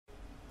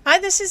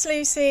Hi, this is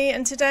Lucy,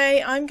 and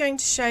today I'm going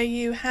to show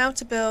you how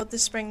to build the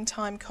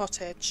Springtime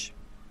Cottage.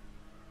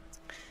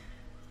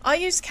 I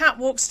use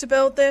catwalks to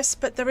build this,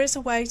 but there is a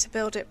way to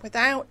build it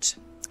without.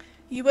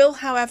 You will,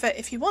 however,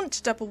 if you want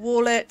to double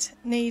wall it,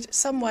 need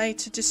some way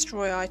to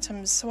destroy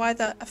items, so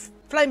either a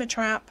flamer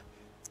trap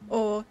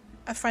or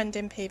a friend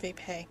in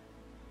PvP.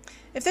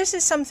 If this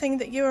is something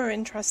that you are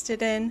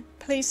interested in,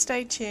 please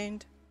stay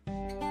tuned.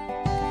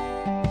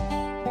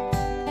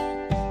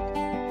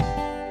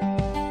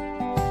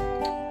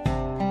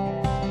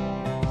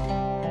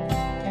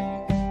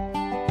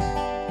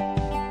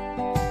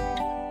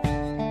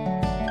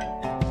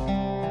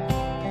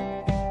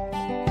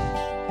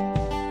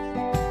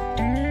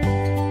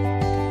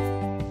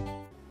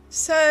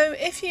 So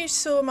if you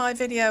saw my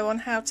video on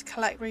how to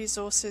collect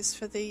resources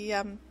for the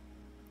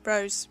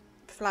rose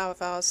flower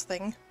vase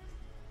thing,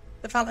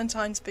 the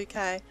Valentine's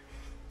bouquet,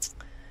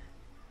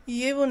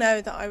 you will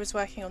know that I was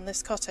working on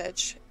this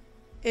cottage.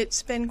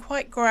 It's been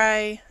quite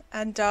grey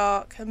and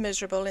dark and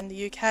miserable in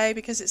the UK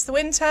because it's the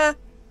winter.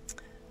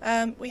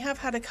 We have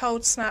had a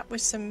cold snap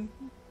with some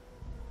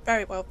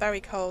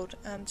very cold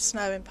and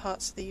snow in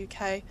parts of the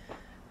UK,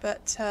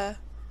 but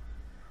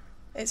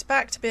it's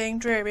back to being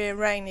dreary and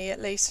rainy,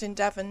 at least in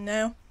Devon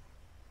now.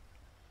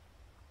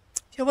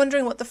 If you're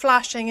wondering what the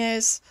flashing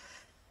is,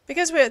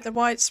 because we're at the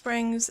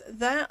Whitesprings,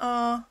 there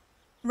are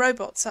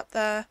robots up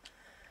there,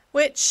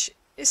 which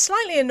is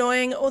slightly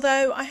annoying,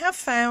 although I have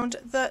found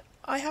that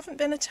I haven't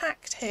been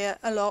attacked here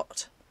a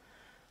lot.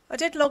 I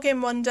did log in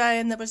one day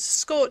and there was a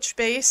scorch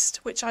beast,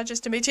 which I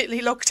just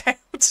immediately logged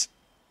out.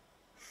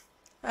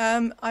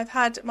 I've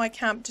had my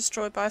camp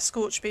destroyed by a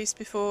scorch beast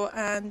before,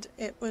 and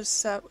it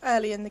was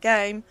early in the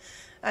game,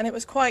 and it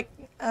was quite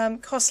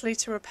costly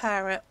to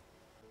repair it.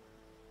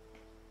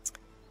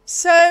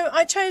 So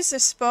I chose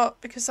this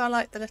spot because I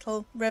like the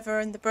little river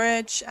and the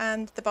bridge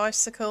and the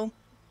bicycle.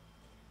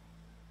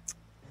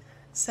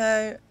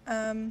 So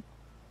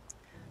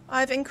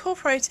I've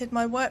incorporated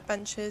my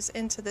workbenches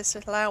into this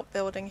little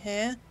outbuilding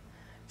here,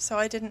 so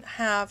I didn't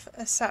have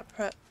a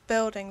separate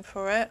building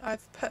for it.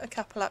 I've put a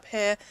couple up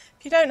here.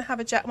 If you don't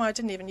have a well, I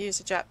didn't even use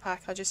a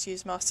jetpack, I just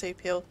used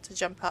marsupial to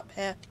jump up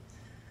here.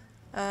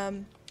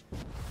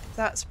 If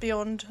that's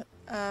beyond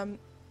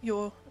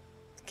your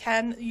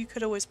ken, you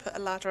could always put a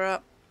ladder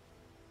up,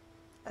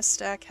 a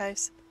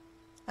staircase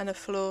and a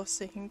floor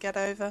so you can get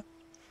over.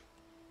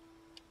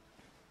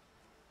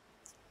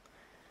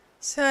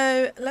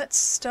 So let's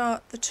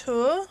start the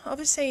tour.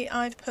 Obviously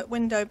I've put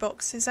window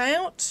boxes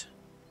out.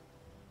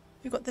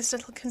 We've got this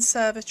little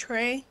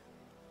conservatory.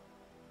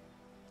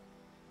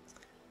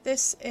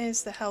 This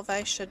is the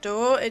Helvetia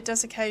door. It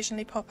does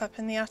occasionally pop up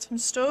in the Atom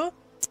store.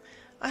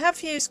 I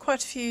have used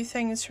quite a few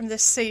things from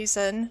this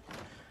season.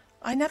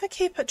 I never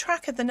keep a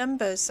track of the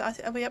numbers.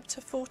 Are we up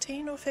to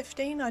 14 or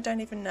 15? I don't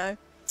even know.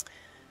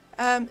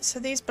 So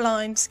these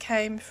blinds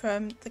came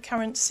from the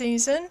current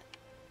season.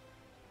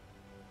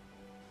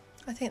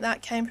 I think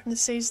that came from the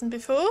season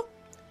before,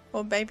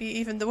 or maybe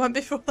even the one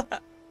before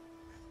that.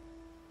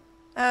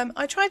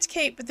 I tried to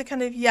keep with the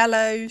kind of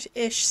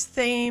yellow-ish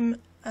theme.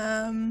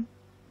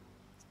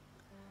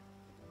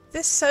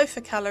 This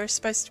sofa colour is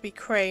supposed to be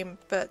cream,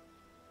 but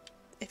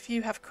if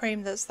you have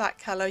cream that's that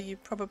colour, you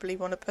probably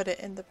want to put it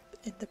in the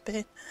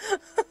bin.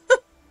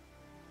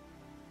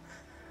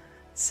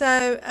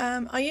 So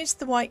I used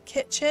the white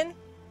kitchen,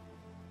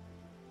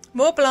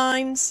 more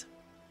blinds.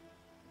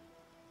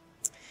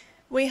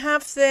 We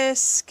have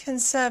this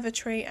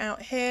conservatory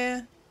out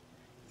here.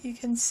 You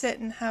can sit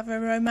and have a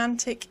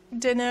romantic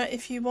dinner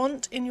if you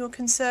want in your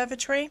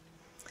conservatory.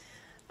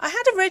 I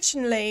had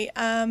originally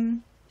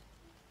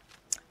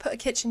put a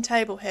kitchen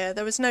table here.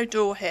 There was no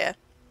door here.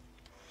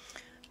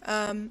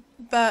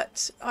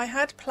 But I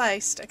had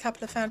placed a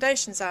couple of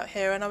foundations out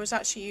here, and I was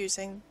actually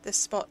using this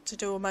spot to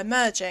do all my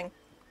merging.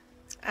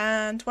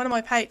 And one of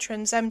my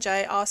patrons,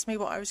 MJ, asked me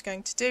what I was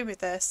going to do with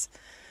this.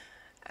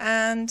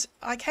 And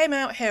I came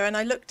out here and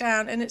I looked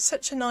down, and it's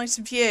such a nice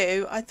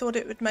view. I thought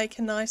it would make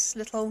a nice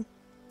little,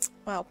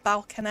 well,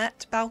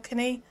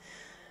 balcony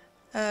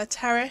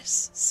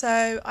terrace.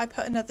 So I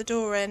put another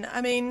door in.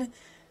 I mean,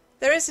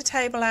 there is a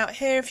table out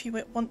here if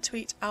you want to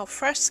eat al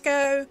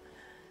fresco.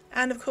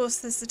 And of course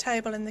there's the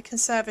table in the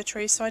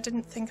conservatory, so I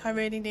didn't think I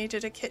really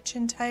needed a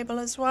kitchen table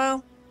as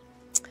well.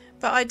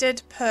 But I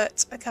did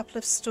put a couple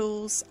of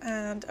stools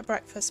and a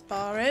breakfast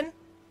bar in.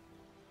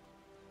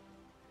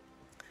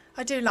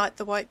 I do like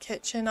the white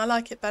kitchen. I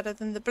like it better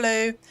than the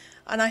blue,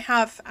 and I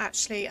have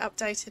actually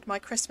updated my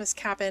Christmas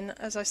cabin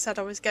as I said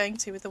I was going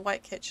to with the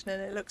white kitchen,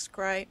 and it looks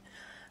great.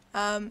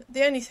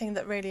 The only thing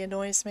that really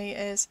annoys me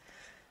is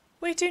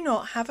we do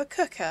not have a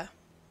cooker.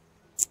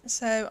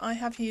 So I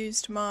have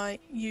used my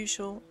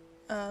usual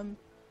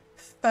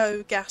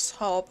faux gas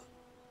hob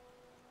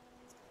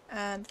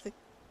and the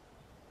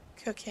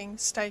cooking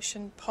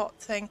station pot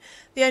thing.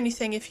 The only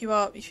thing, if you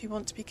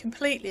want to be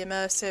completely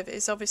immersive,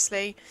 is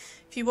obviously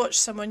if you watch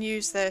someone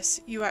use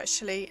this, you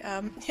actually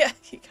yeah,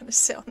 you kind of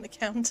sit on the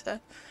counter.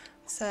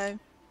 So,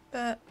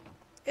 but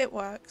it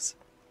works.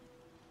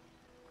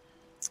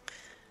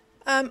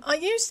 I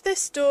used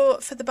this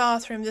door for the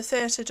bathroom, the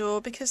theatre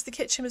door, because the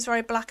kitchen was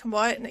very black and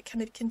white and it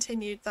kind of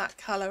continued that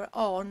colour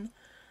on.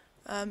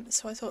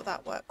 So I thought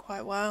that worked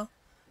quite well.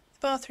 The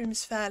bathroom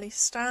is fairly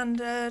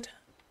standard.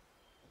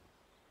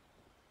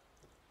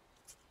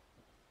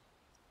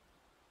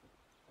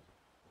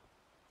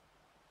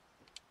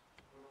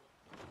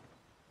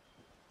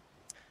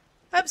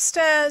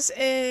 Upstairs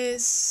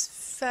is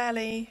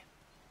fairly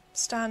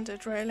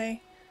standard,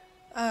 really.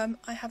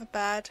 I have a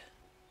bed,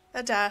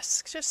 a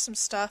desk, just some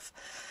stuff.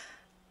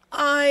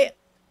 I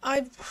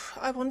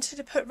wanted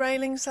to put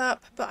railings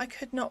up, but I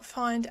could not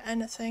find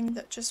anything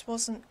that just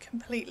wasn't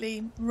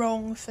completely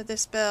wrong for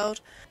this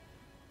build.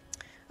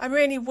 I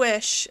really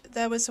wish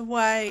there was a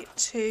way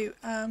to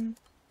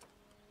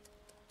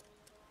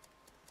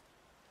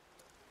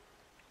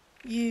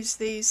use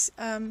these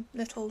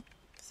little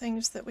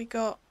things that we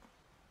got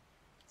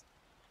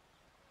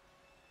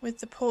with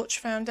the porch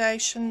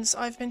foundations.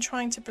 I've been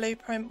trying to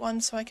blueprint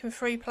one so I can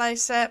free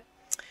place it.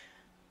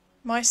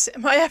 My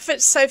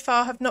efforts so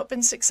far have not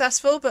been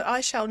successful, but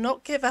I shall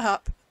not give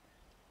up.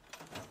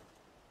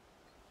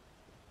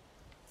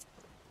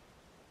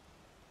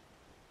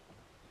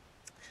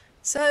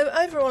 So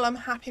overall I'm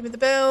happy with the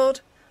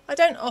build. I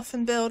don't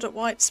often build at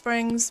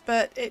Whitesprings,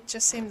 but it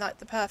just seemed like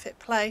the perfect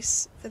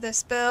place for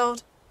this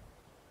build.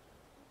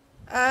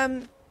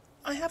 I've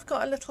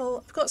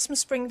got some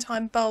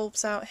springtime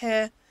bulbs out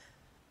here.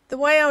 The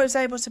way I was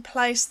able to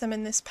place them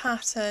in this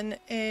pattern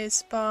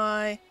is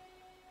by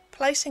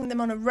placing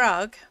them on a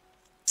rug,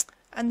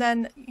 and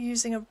then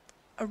using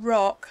a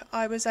rock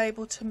I was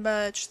able to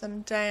merge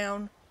them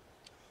down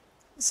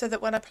so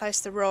that when I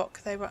placed the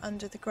rock they were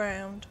under the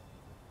ground.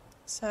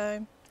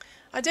 So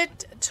I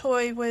did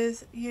toy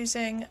with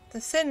using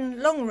the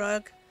thin long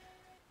rug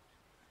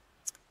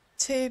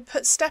to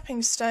put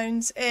stepping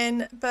stones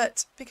in,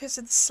 but because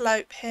of the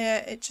slope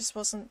here it just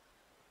wasn't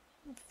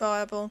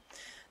viable.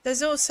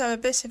 There's also a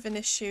bit of an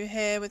issue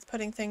here with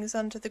putting things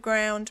under the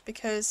ground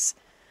because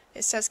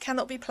it says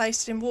cannot be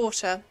placed in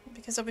water,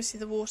 because obviously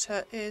the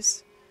water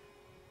is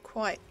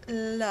quite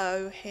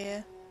low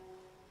here.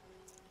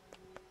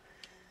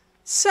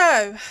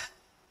 So,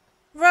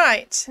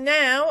 right,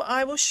 now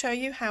I will show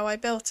you how I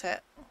built it.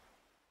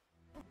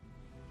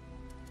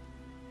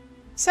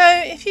 So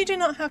if you do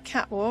not have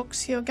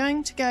catwalks, you're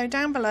going to go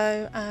down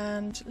below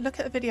and look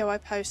at the video I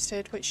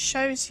posted which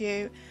shows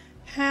you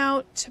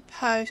how to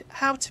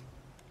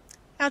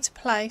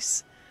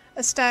place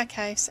a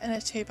staircase in a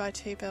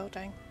 2x2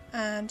 building,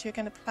 and you're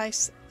going to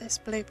place this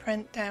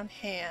blueprint down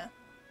here.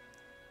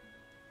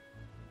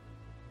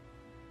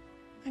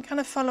 I'm kind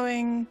of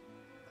following,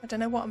 I don't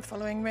know what I'm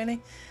following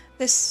really,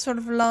 this sort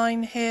of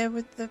line here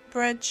with the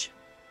bridge.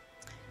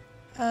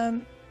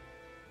 You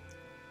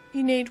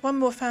need one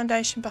more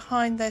foundation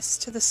behind this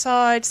to the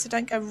side, so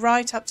don't go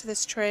right up to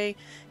this tree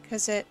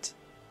because it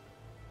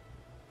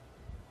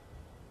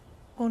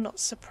will not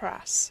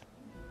suppress.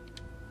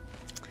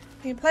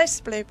 You place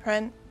the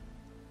blueprint,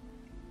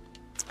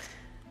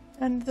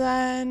 and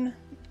then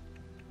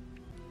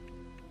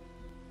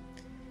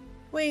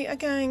we are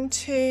going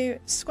to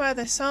square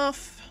this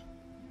off.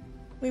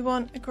 We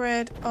want a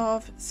grid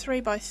of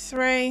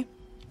 3x3.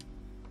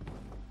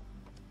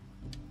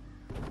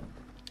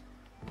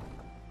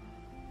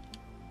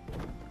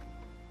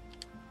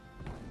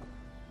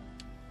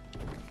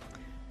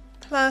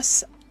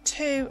 Plus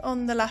 2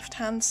 on the left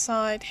hand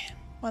side,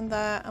 one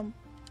there and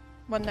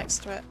one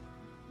next to it.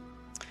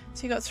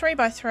 So you've got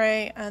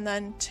 3x3 and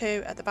then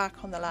 2 at the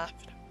back on the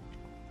left.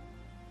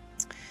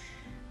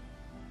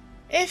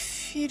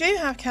 If you do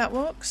have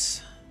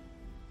catwalks,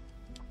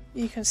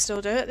 you can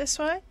still do it this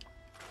way.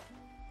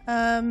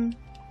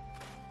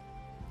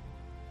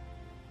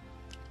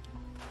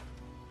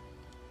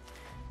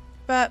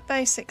 But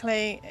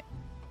basically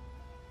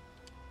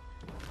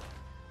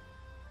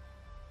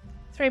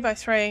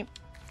 3x3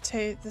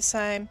 to the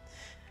same.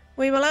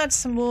 We will add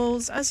some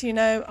walls. As you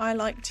know, I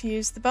like to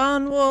use the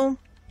barn wall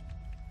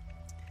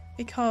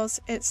because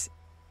it's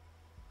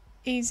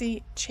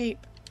easy,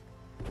 cheap,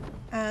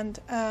 and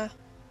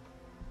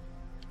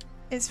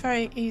it's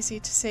very easy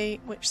to see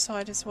which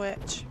side is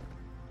which.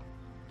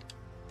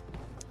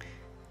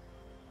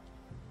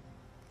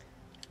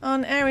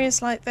 On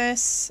areas like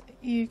this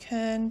you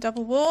can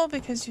double wall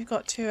because you've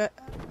got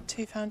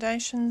two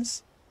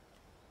foundations.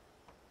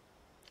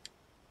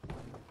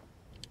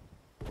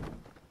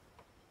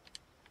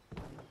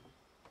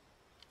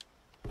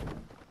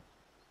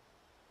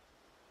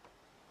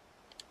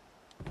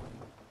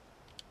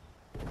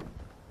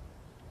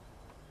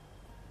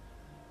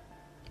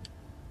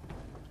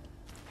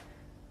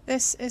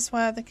 This is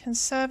where the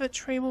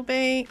conservatory will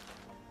be.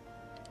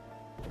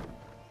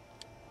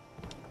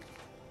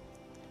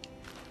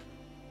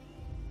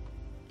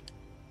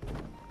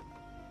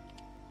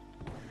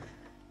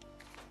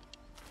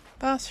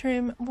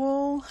 Bathroom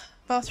wall,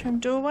 bathroom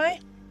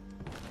doorway.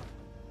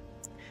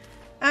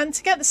 And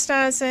to get the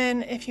stairs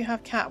in, if you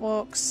have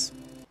catwalks,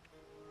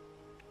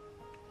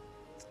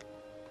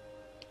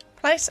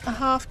 place a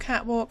half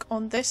catwalk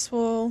on this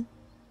wall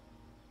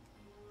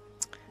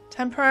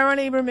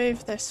Temporarily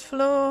remove this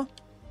floor.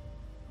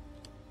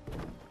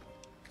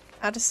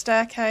 Add a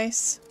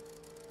staircase.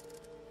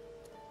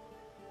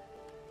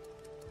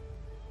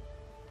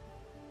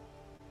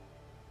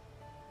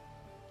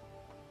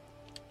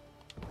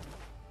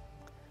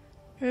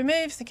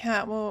 Remove the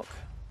catwalk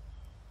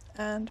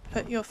and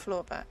put your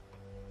floor back.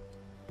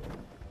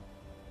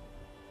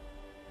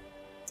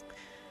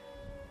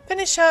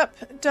 Finish up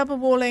double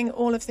walling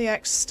all of the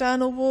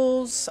external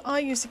walls. I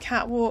use a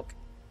catwalk.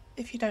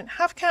 If you don't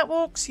have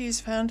catwalks,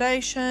 use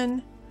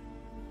foundation.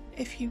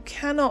 If you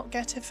cannot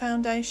get a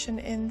foundation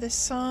in this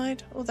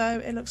side, although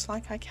it looks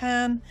like I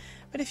can,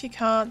 but if you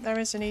can't, there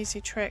is an easy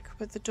trick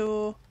with the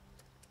door.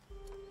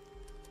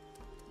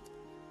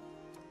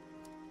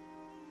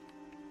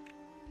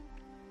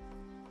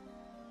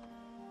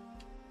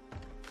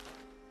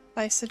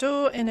 Place the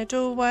door in a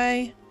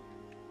doorway,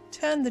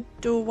 turn the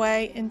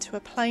doorway into a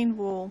plain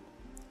wall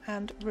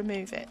and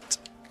remove it.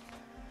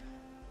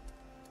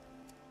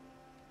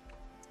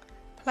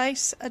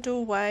 Place a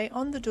doorway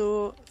on the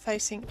door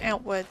facing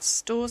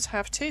outwards. Doors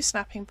have 2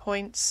 snapping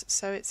points,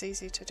 so it's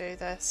easy to do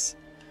this.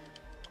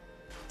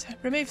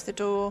 Remove the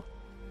door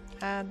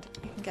and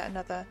you can get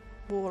another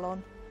wall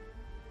on.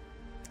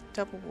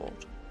 Double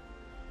walled.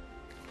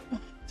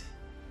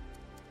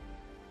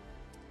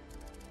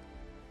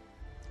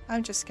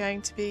 I'm just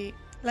going to be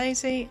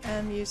lazy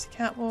and use the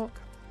catwalk.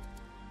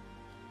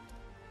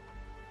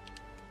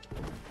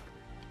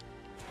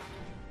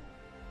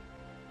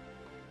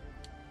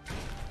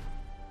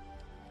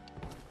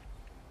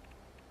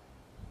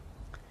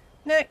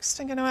 Next,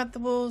 I'm going to add the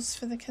walls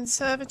for the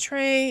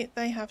conservatory.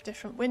 They have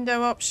different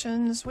window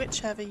options,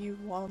 whichever you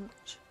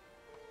want.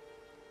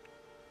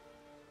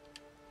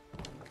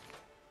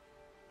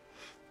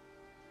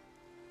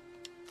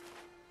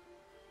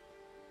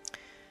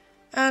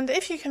 And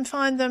if you can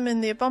find them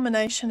in the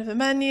abomination of a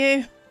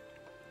menu,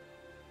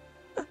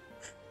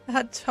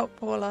 add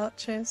top wall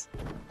arches,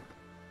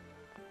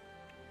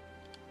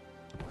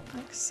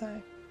 like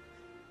so.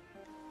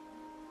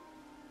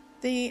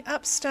 The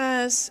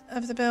upstairs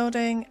of the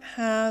building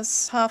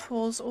has half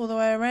walls all the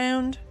way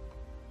around.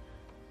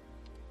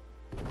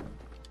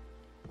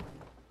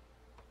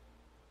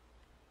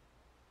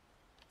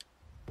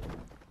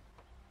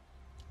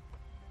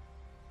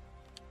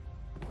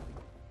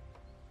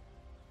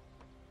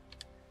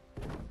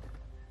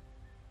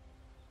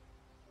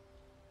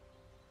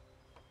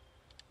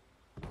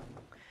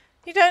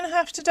 You don't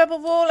have to double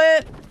wall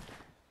it.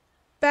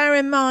 Bear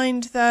in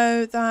mind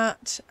though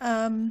that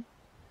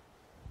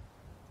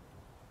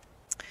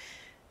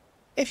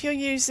if you're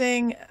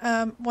using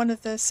one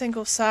of the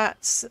single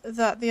sets,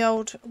 that the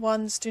old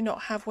ones do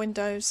not have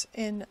windows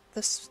in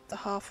the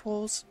half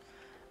walls.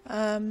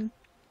 The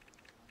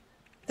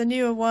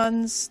newer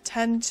ones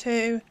tend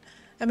to.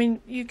 I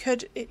mean, you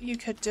could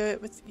do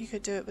it with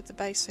the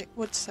basic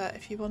wood set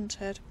if you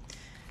wanted.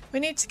 We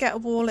need to get a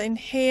wall in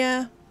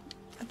here,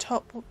 a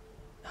top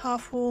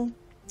half wall.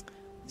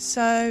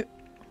 So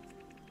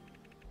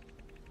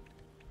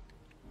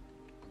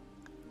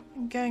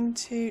I'm going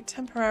to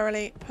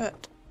temporarily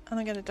put, and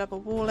I'm going to double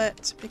wall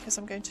it because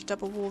I'm going to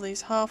double wall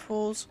these half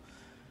walls.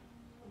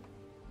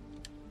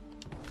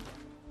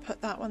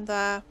 Put that one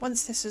there.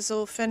 Once this is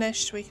all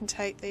finished, we can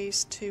take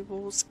these 2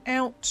 walls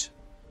out.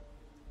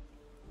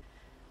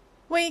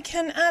 We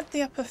can add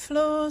the upper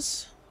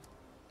floors.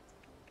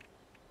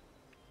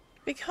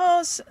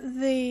 Because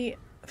the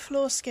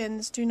floor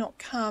skins do not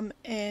come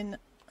in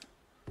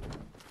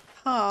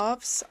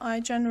halves, I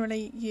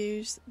generally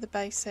use the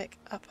basic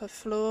upper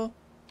floor.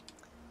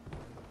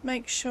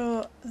 Make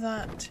sure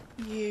that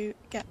you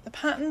get the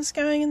patterns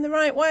going in the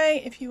right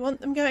way if you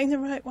want them going the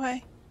right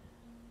way.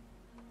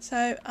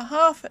 So a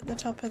half at the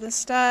top of the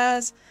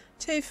stairs,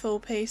 2 full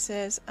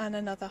pieces and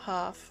another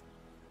half.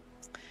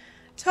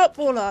 Top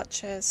wall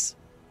arches.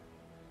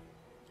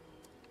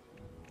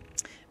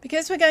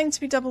 Because we're going to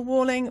be double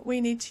walling, we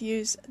need to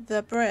use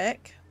the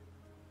brick.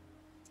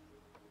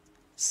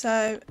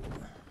 So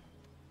I'm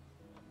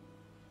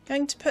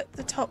going to put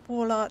the top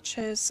wall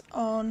arches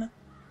on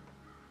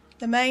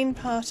the main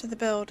part of the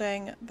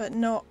building, but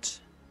not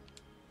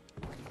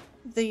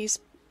these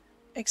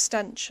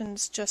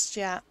extensions just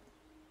yet.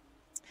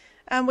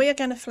 And we are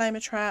going to flame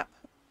a trap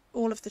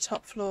all of the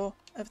top floor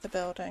of the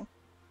building.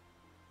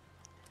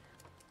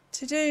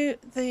 To do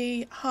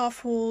the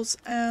half walls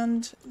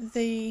and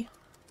the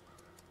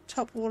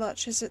top wall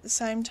arches at the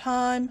same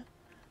time,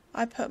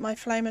 I put my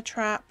flamer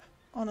trap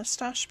on a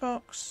stash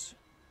box.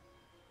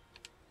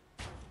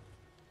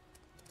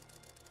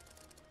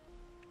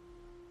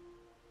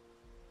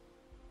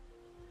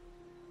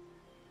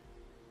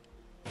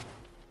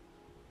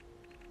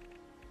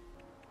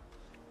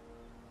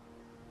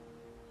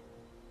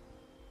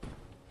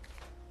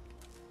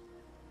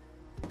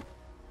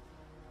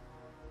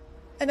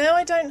 And now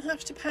I don't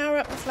have to power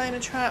up the flamer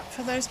trap.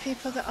 For those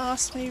people that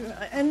ask me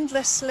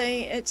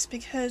endlessly, it's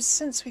because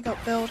since we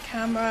got build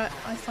camera,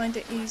 I find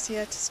it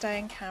easier to stay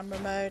in camera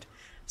mode,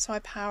 so I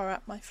power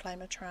up my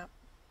flamer trap.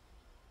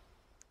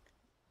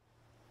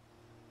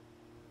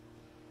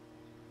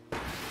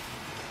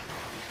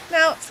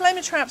 Now,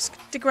 flamer traps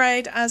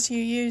degrade as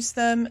you use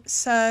them,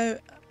 so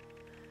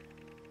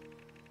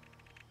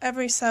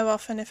every so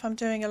often if I'm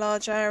doing a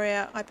large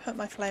area I put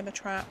my flamer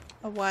trap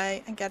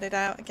away and get it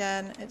out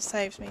again. It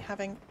saves me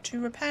having to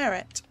repair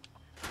it.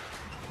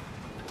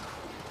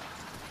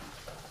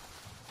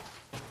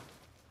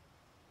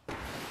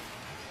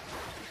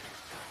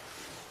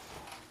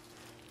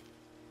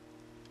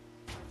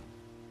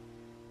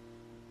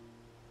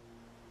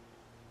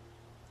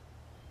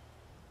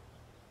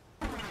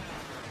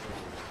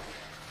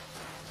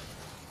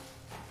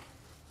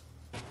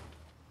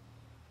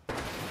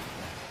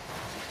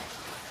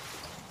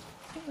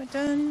 We're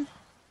done.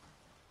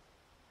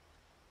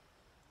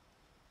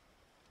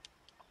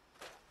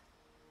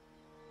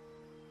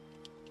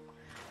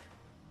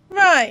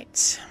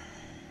 Right.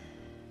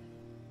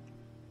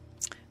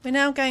 We're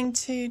now going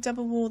to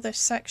double wall this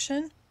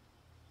section.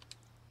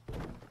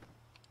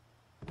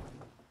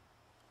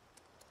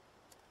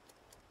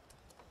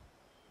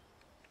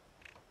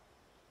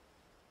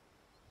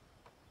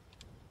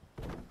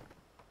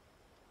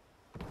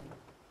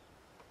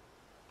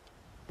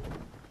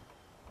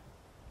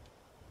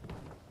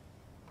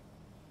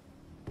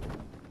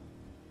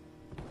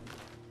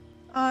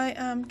 I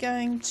am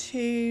going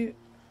to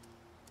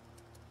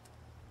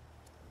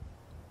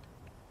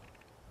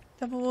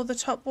double wall the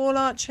top wall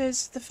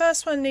arches. The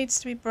first one needs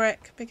to be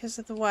brick because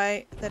of the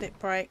way that it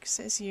breaks.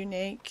 It's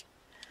unique.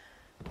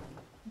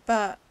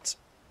 But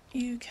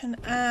you can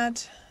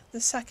add,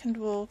 the second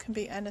wall can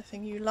be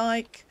anything you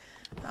like.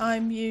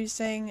 I'm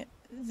using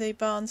the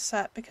barn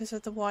set because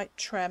of the white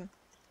trim.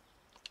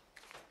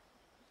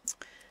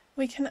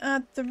 We can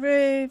add the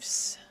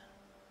roofs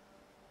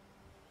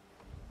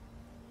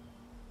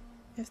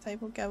if they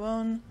will go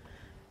on.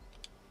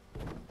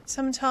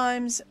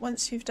 Sometimes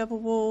once you've double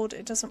walled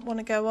it doesn't want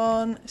to go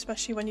on,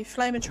 especially when you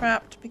flamer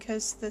trapped,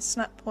 because the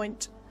snap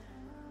point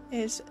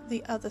is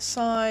the other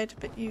side,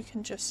 but you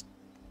can just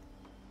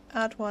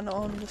add one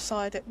on the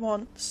side it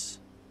wants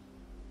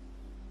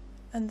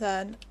and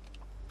then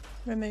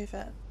remove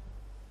it.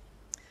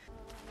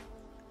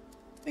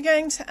 We're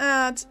going to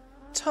add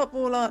top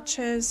wall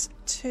arches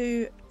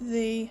to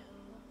the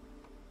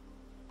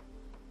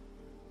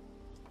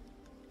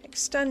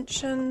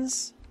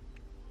extensions.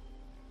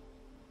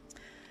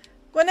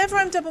 Whenever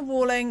I'm double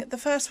walling, the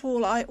first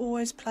wall I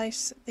always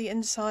place the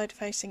inside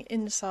facing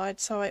inside,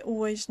 so I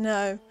always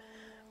know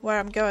where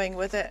I'm going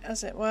with it,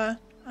 as it were.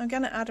 I'm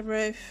going to add a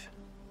roof.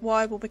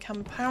 Why will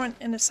become apparent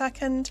in a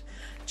second.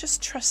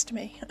 Just trust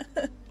me.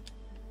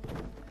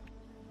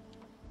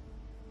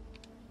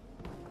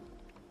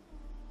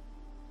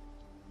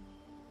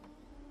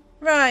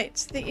 Right,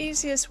 the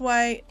easiest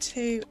way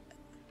to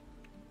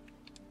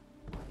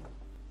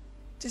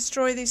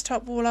destroy these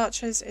top wall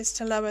arches is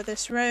to lower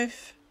this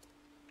roof.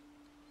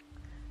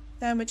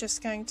 Then we're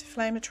just going to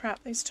flamer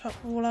trap these top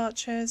wall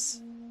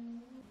arches.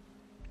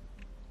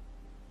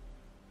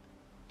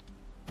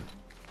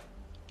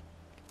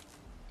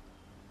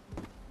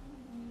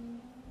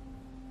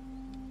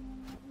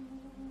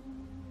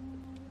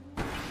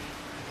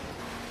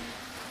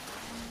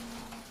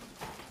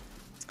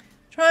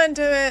 Try and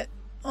do it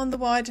on the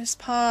widest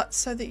part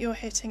so that you're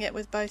hitting it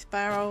with both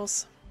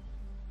barrels.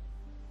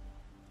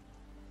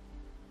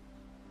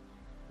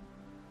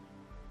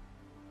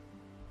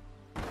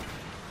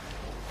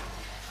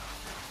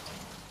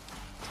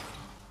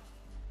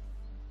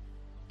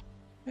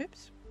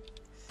 Oops.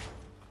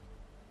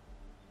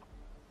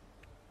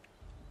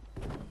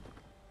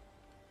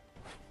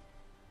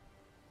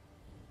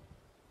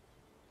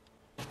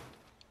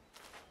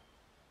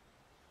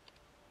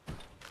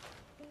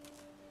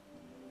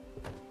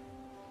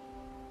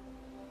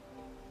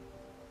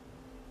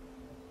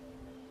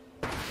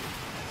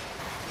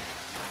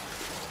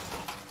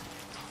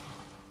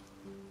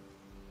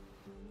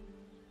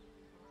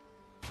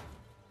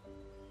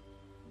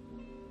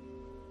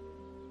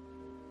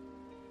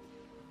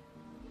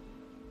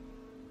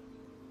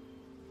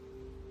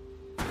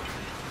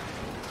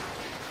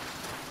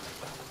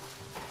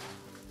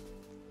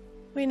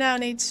 We now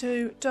need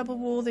to double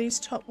wall these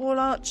top wall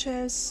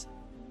arches.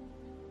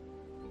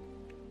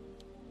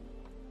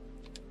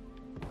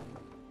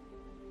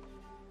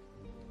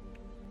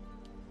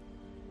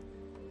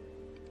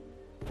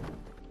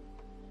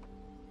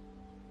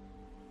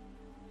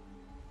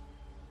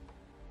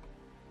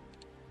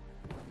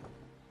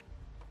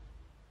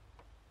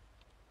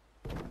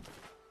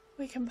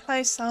 We can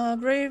place our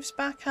roofs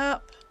back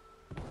up.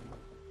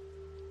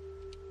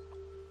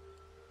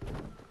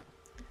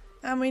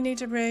 And we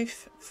need a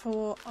roof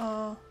for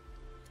our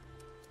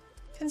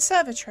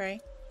conservatory.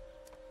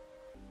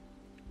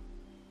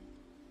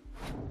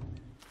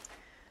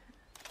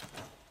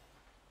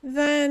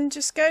 Then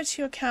just go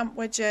to your camp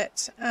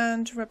widget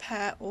and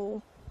repair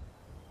all.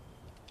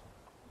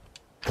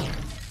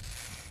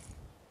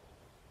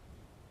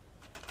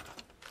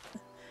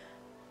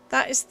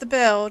 That is the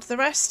build. The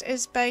rest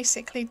is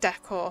basically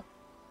decor.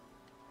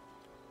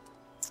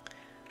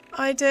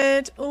 I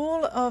did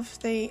all of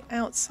the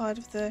outside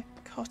of the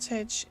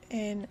cottage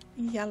in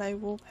yellow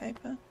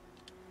wallpaper.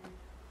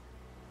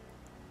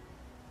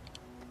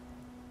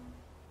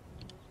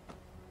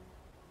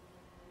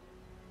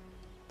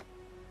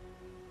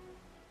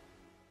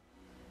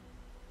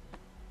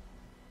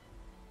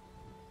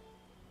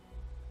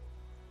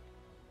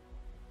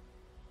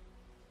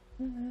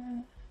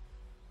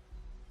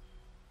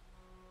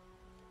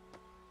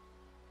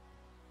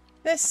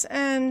 This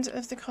end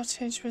of the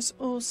cottage was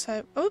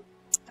also... Oh,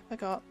 I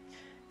forgot.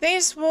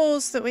 These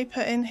walls that we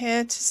put in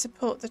here to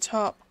support the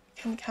top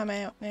can come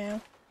out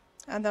now.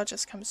 And they'll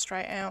just come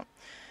straight out.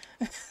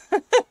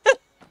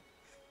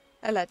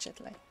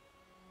 Allegedly.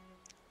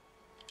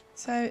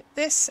 So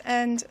this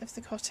end of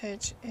the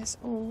cottage is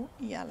all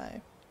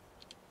yellow.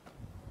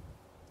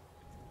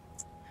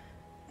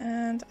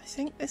 And I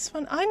think this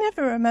one, I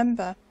never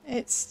remember.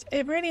 It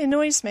really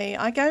annoys me.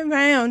 I go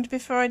round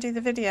before I do the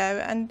video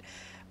and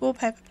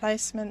wallpaper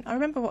placement. I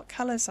remember what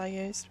colours I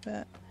used,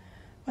 but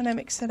when I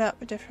mix it up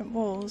with different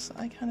walls,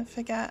 I kind of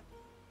forget.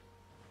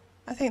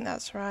 I think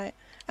that's right.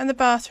 And the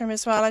bathroom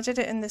as well. I did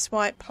it in this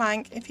white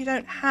plank. If you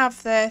don't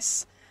have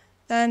this,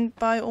 then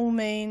by all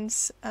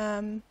means,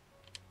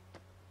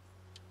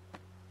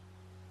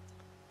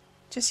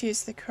 just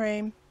use the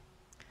cream.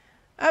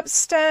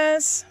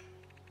 Upstairs,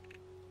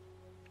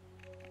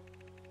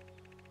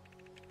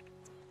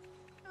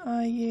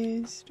 I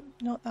used,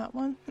 not that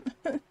one,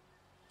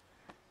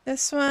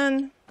 this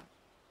one,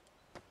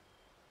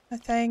 I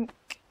think,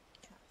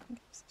 yeah, I think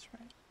this is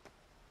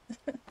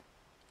right.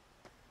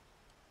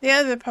 The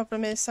other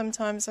problem is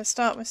sometimes I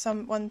start with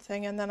one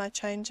thing and then I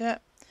change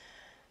it.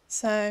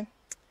 So,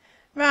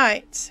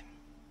 right.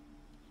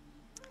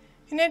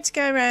 You need to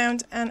go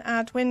around and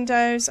add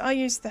windows. I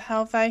use the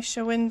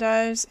Helvetia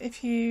windows.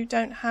 If you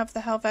don't have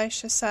the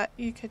Helvetia set,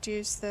 you could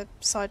use the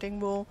siding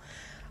wall.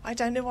 I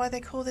don't know why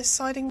they call this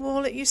siding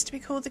wall. It used to be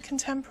called the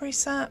contemporary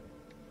set.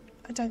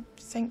 I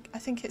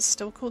think it's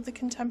still called the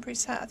contemporary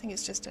set. I think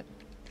it's just a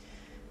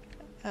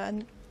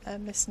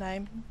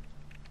misname.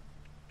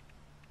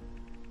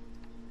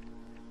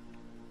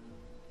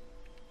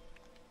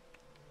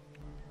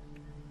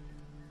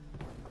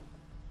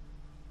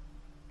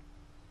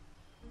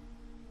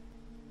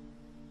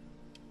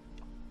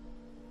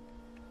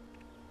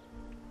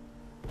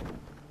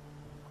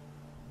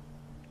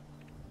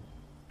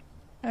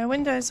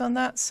 Windows on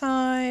that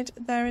side.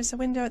 There is a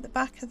window at the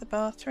back of the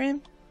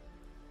bathroom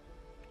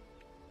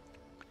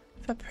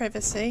for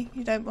privacy.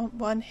 You don't want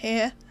one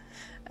here.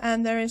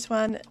 And there is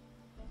one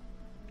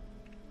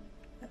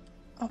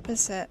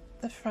opposite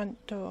the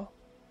front door.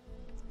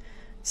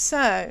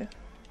 So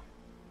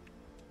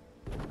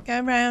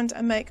go around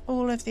and make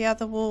all of the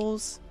other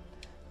walls,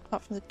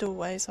 apart from the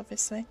doorways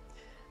obviously,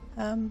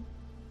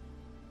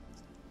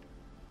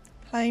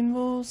 plain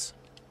walls.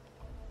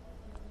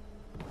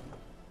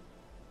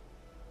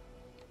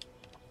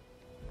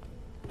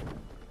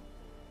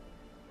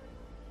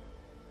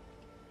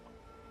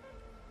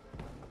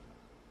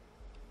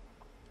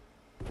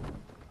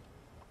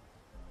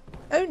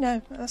 Oh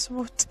no, that's a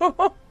wood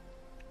door.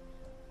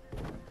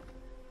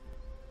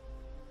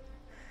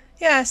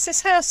 Yes,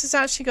 this house has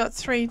actually got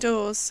 3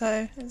 doors,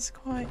 so it's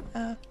quite...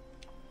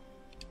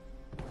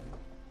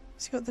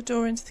 It's got the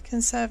door into the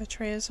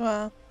conservatory as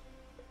well.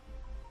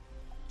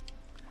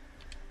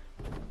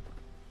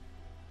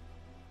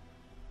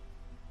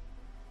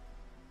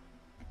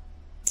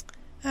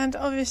 And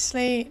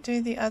obviously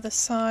do the other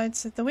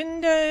sides of the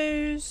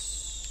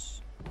windows.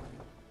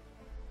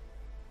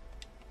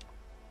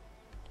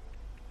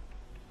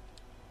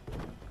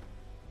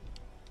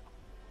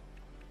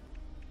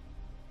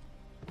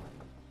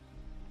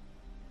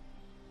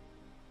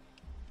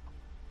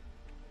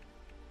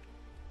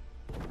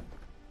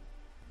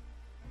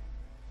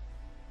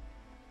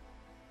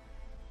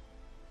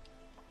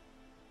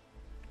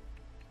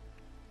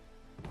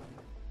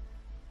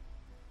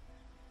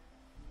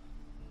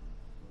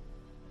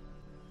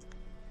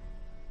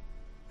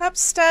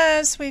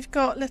 Upstairs we've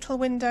got little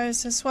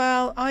windows as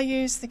well. I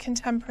use the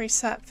contemporary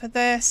set for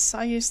this.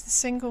 I use the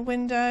single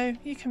window.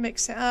 You can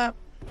mix it up.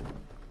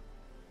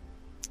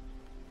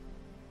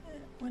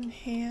 One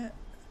here.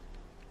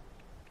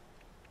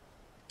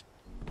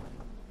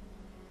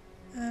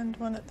 And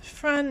one at the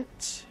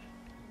front.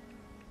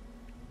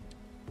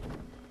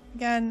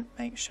 Again,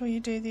 make sure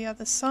you do the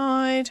other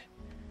side.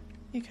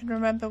 You can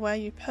remember where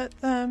you put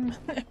them.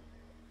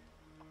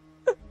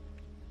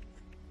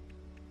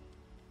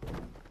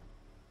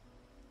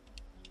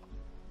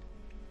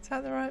 Is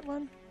that the right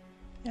one?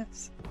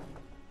 Yes.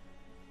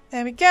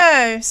 There we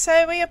go.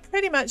 So we are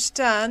pretty much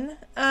done.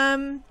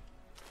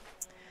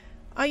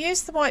 I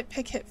used the white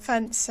picket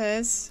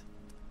fences.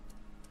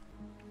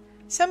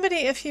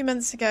 Somebody a few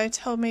months ago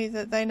told me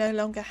that they no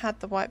longer had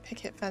the white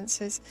picket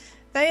fences.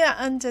 They are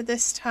under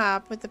this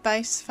tab with the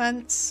base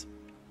fence.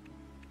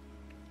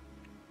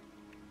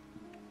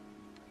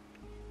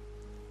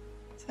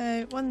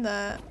 So one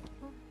there,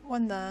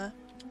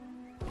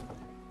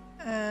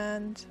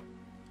 and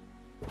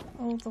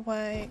all the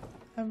way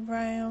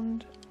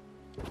around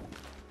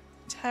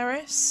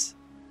terrace.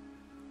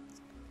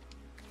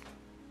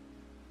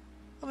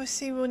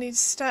 Obviously we'll need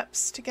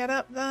steps to get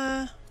up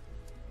there.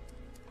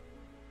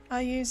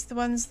 I used the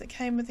ones that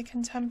came with the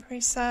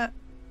contemporary set.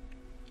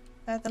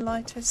 They're the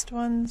lightest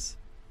ones.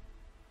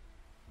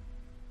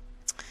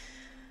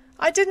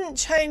 I didn't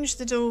change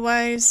the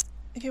doorways.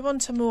 If you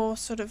want a more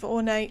sort of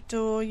ornate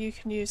door, you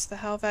can use the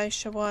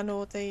Helvetia one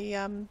or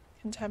the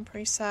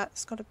contemporary set.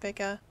 It's got a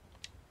bigger.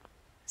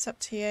 It's up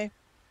to you.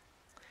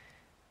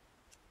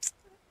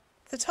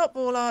 The top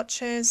wall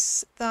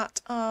arches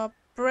that are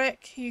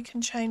brick, you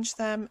can change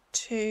them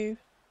to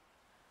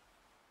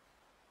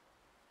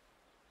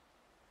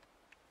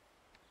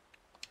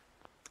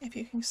if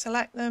you can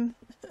select them.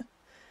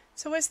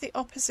 It's always the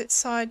opposite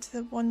side to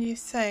the one you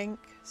think,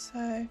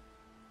 so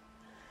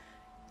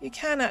you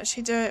can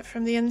actually do it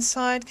from the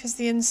inside, because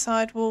the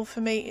inside wall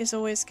for me is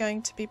always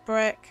going to be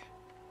brick,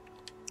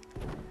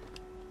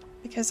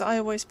 because I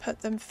always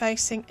put them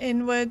facing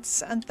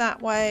inwards, and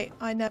that way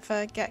I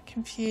never get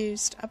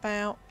confused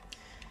about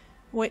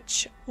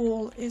which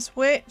wall is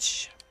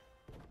which,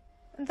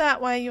 and that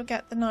way you'll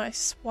get the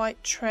nice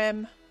white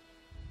trim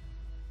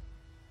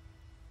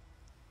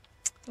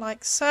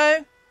like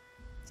so.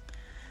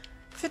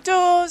 For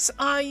doors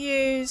I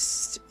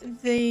used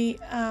the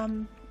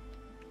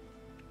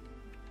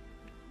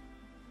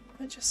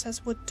it just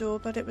says wood door,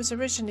 but it was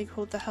originally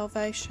called the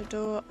Helvetia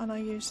door, and I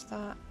used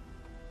that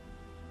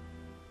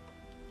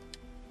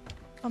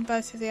on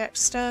both of the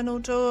external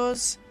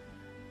doors.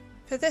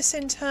 For this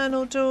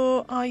internal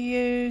door I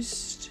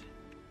used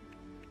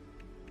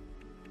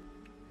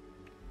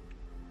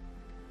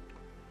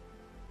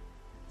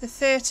the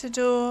theatre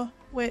door,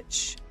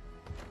 which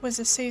was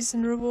a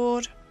season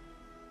reward.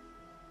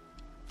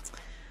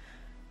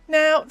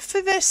 Now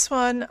for this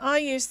one I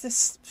used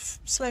this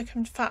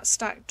Slocum fat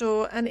stack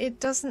door, and it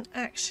doesn't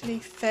actually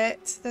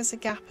fit. There's a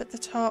gap at the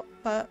top,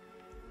 but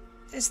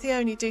it's the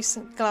only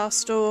decent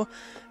glass door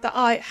that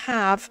I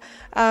have.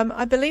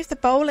 I believe the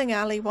bowling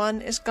alley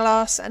one is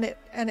glass, and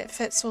it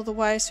fits all the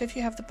way, so if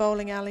you have the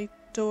bowling alley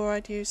door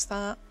I'd use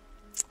that.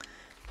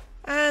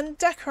 And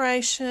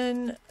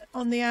decoration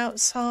on the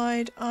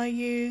outside I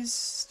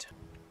used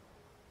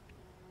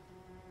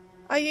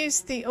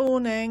the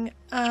awning.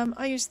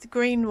 I used the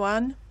green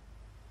one.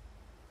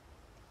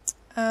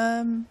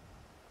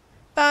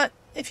 But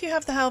if you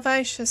have the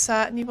Helvetia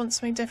set and you want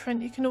something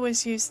different, you can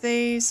always use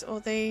these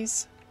or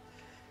these,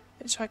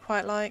 which I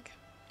quite like.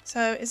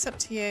 So it's up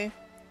to you.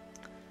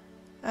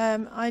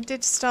 I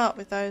did start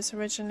with those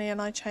originally,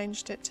 and I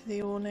changed it to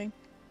the awning.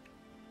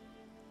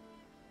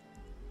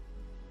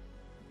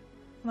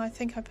 And I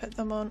think I put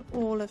them on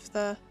all of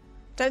the...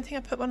 don't think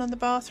I put one on the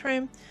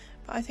bathroom,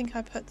 but I think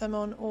I put them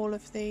on all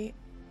of the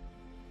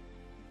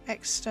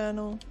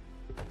external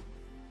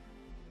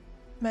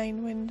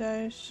main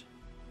windows.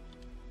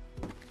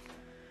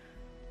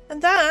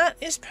 And that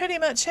is pretty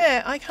much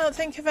it. I can't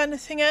think of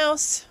anything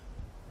else.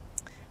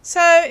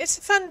 So it's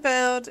a fun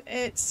build,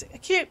 it's a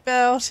cute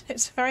build,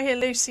 it's a very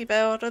loosey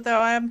build, although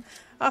I am,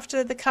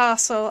 after the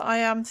castle, I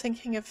am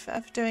thinking of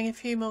doing a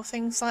few more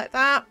things like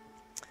that.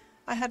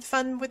 I had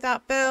fun with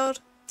that build,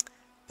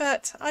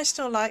 but I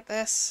still like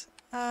this.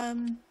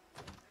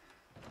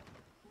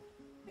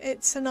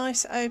 It's a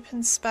nice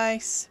open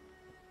space.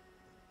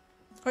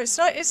 Or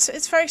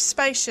it's very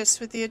spacious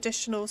with the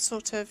additional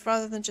sort of,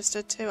 rather than just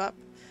a 2 up,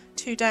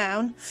 2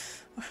 down,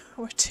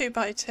 or a 2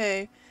 by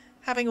 2.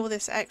 Having all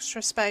this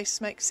extra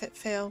space makes it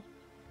feel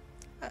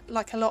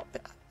like a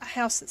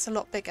house that's a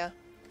lot bigger.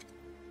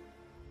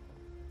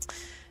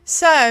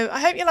 So I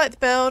hope you like the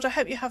build. I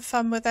hope you have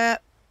fun with it.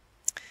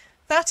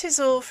 That is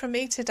all from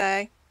me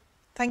today.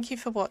 Thank you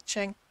for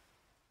watching.